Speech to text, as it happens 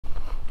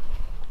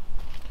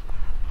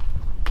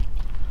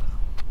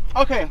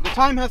Okay, the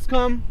time has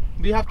come.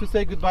 We have to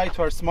say goodbye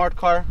to our smart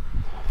car.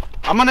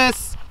 I'm gonna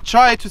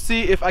try to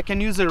see if I can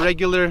use a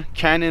regular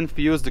Canon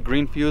fuse, the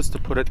green fuse, to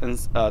put it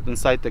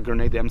inside the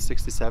grenade, the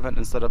M67,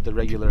 instead of the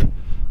regular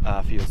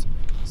fuse.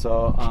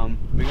 So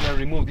we're gonna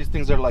remove, these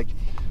things are like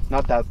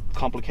not that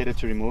complicated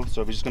to remove,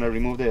 so we're just gonna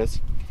remove this.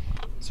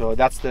 So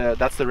that's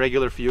the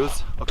regular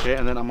fuse, okay,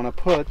 and then I'm gonna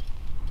put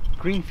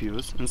green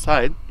fuse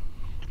inside.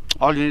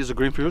 All you need is a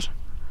green fuse.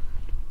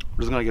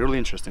 This is gonna get really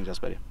interesting,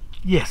 just buddy.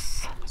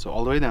 Yes. So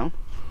all the way down.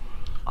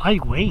 Ay,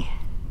 güey.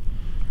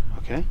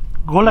 Okay.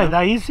 Go like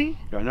that easy?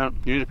 Yeah, now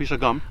you need a piece of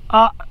gum.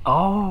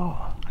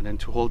 Oh. And then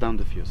to hold down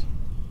the fuse.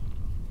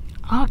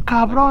 Ah,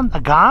 cabrón.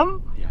 A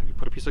gum? Yeah, you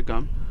put a piece of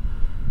gum,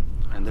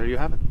 and there you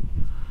have it.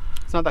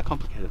 It's not that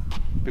complicated.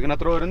 We're gonna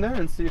throw it in there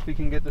and see if we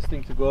can get this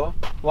thing to go.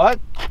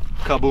 What?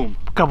 Kaboom.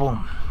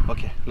 Kaboom.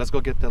 Okay, let's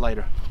go get the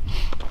lighter.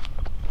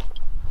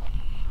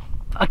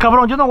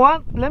 Cabrón, you know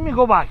what? Let me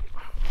go back.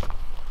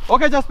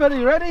 Okay, Jasper,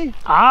 you ready?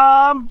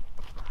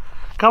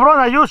 Cabrón,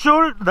 are you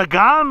sure the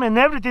gum and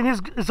everything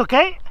is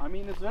okay? I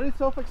mean, it's very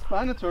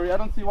self-explanatory. I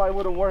don't see why it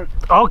wouldn't work.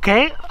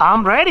 Okay,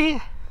 I'm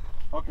ready.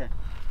 Okay.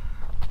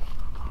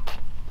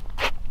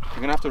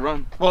 You're gonna have to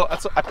run. Well,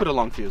 I put a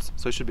long fuse,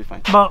 so it should be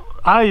fine. But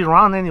I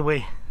run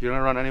anyway. You're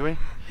gonna run anyway?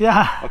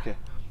 Yeah. Okay.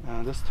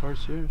 This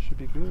torch here should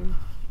be good.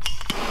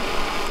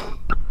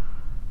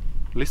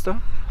 Listo?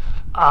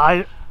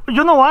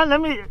 You know what?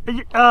 Let me.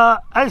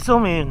 I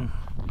zoom in.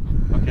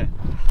 Okay.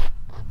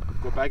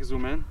 Go back,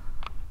 zoom in.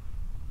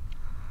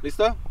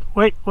 Listo?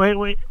 Wait. Here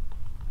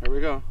we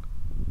go.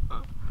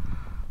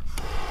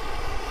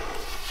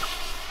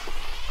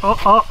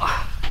 Oh.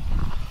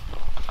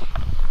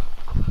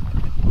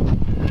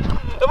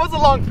 It was a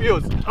long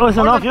fuse. Oh, it's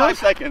a long fuse? 5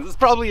 seconds. It's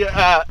probably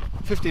a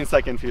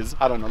 15-second fuse.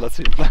 I don't know. Let's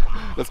see.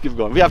 Let's keep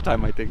going. We have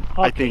time, I think.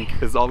 Okay. I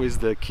think is always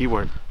the key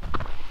word.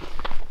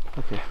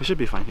 Okay, we should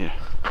be fine here.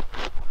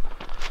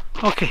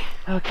 Okay.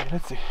 Okay,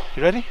 let's see.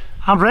 You ready?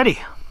 I'm ready.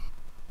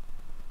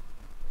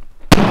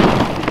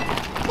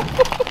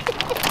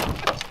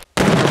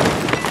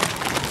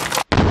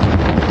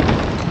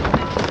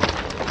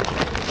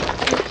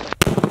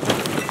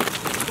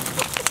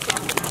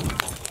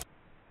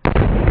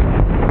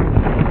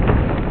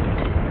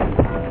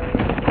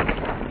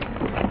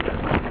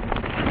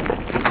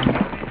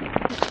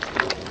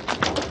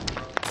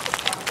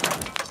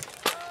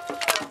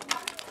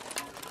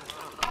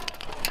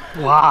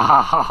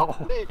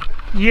 Wow.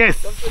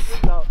 Yes.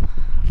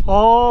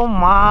 Oh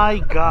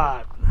my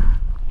God.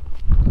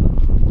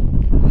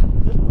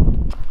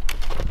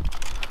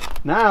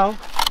 Now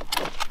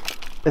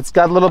it's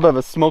got a little bit of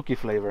a smoky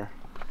flavor.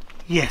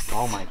 Yes.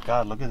 Oh my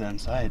God, look at the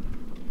inside.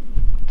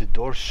 The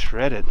door's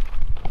shredded.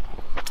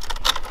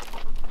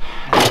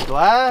 And the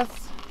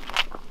glass.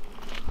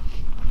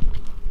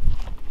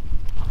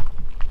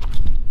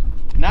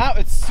 Now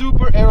it's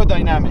super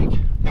aerodynamic.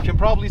 You can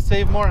probably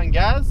save more on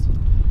gas.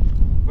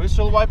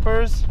 Windshield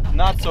wipers,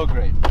 not so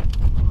great.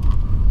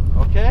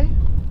 Okay?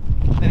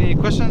 Any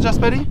questions,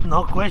 Jaspery?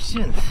 No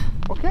questions.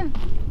 Okay.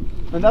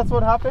 And that's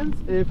what happens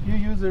if you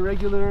use a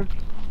regular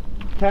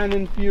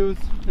Canon fuse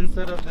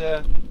instead of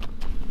the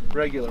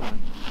regular one.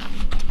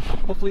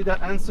 Hopefully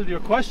that answered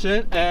your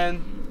question.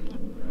 And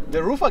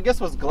the roof, I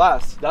guess, was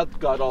glass. That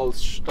got all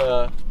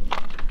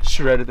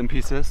shredded in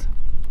pieces.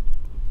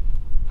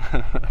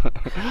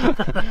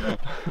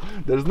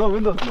 There's no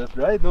windows left,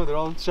 right? No, they're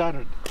all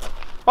shattered.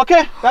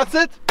 Okay, that's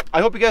it. I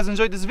hope you guys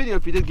enjoyed this video.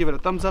 If you did, give it a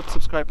thumbs up,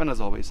 subscribe, and as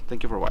always,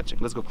 thank you for watching.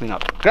 Let's go clean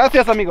up.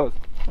 Gracias, amigos.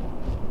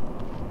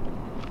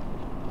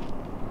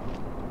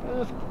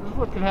 This is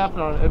what can happen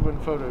on an Edwin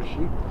photo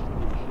shoot.